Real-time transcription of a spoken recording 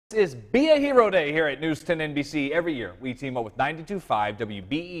This is Be a Hero Day here at News 10 NBC. Every year, we team up with 92.5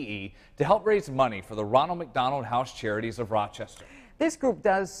 WBEE to help raise money for the Ronald McDonald House Charities of Rochester. This group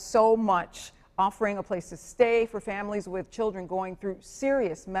does so much, offering a place to stay for families with children going through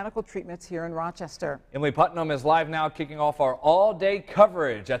serious medical treatments here in Rochester. Emily Putnam is live now, kicking off our all-day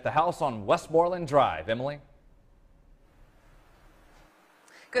coverage at the house on Westmoreland Drive. Emily?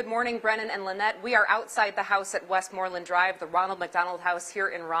 Good morning, Brennan and Lynette. We are outside the house at Westmoreland Drive, the Ronald McDonald House here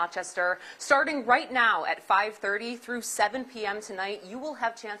in Rochester. Starting right now at 5:30 through 7 p.m. tonight, you will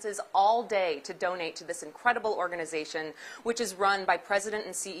have chances all day to donate to this incredible organization, which is run by President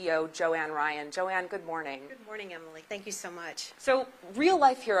and CEO Joanne Ryan. Joanne, good morning. Good morning, Emily. Thank you so much. So,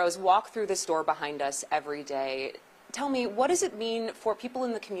 real-life heroes walk through this door behind us every day. Tell me, what does it mean for people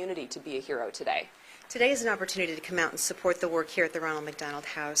in the community to be a hero today? Today is an opportunity to come out and support the work here at the Ronald McDonald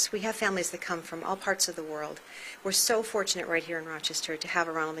House. We have families that come from all parts of the world. We're so fortunate right here in Rochester to have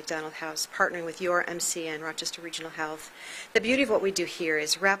a Ronald McDonald House partnering with your MCN, Rochester Regional Health. The beauty of what we do here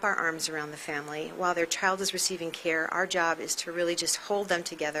is wrap our arms around the family. While their child is receiving care, our job is to really just hold them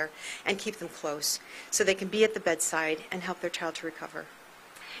together and keep them close so they can be at the bedside and help their child to recover.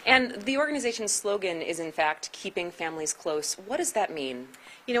 And the organization's slogan is, in fact, keeping families close. What does that mean?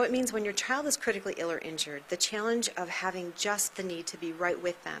 You know, it means when your child is critically ill or injured, the challenge of having just the need to be right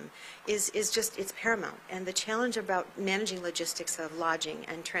with them is just, it's paramount. And the challenge about managing logistics of lodging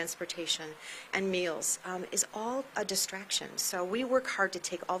and transportation and meals is all a distraction. So we work hard to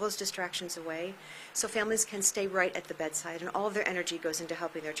take all those distractions away so families can stay right at the bedside and all of their energy goes into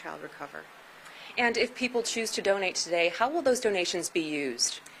helping their child recover. And if people choose to donate today, how will those donations be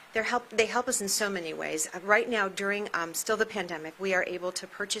used? They help us in so many ways. Right now, during still the pandemic, we are able to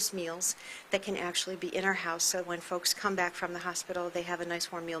purchase meals that can actually be in our house, so when folks come back from the hospital, they have a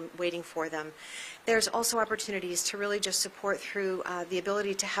nice warm meal waiting for them. There's also opportunities to really just support through the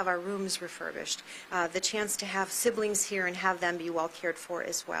ability to have our rooms refurbished, the chance to have siblings here and have them be well cared for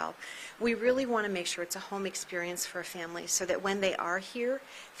as well. We really want to make sure it's a home experience for a family so that when they are here,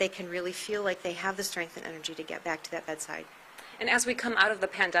 they can really feel like they have the strength and energy to get back to that bedside. And as we come out of the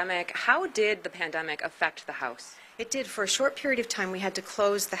pandemic, how did the pandemic affect the house? It did. For a short period of time, we had to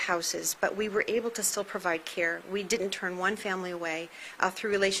close the houses, but we were able to still provide care. We didn't turn one family away. Through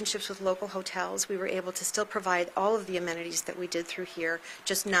relationships with local hotels, we were able to still provide all of the amenities that we did through here,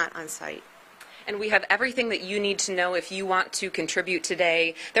 just not on site. And we have everything that you need to know if you want to contribute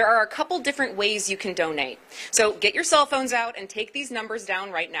today. There are a couple different ways you can donate. So get your cell phones out and take these numbers down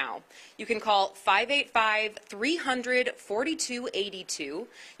right now. You can call 585-300-4282.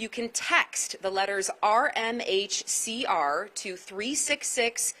 You can text the letters RMHCR to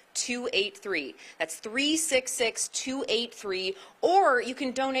 366-283. That's 366-283, or you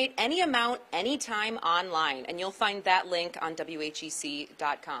can donate any amount anytime online, and you'll find that link on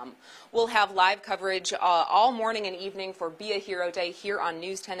WHEC.com. We'll have live coverage all morning and evening for Be a Hero Day here on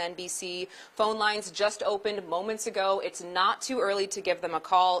News 10 NBC. Phone lines just opened moments ago. It's not too early to give them a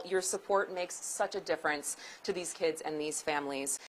call. Your support makes such a difference to these kids and these families.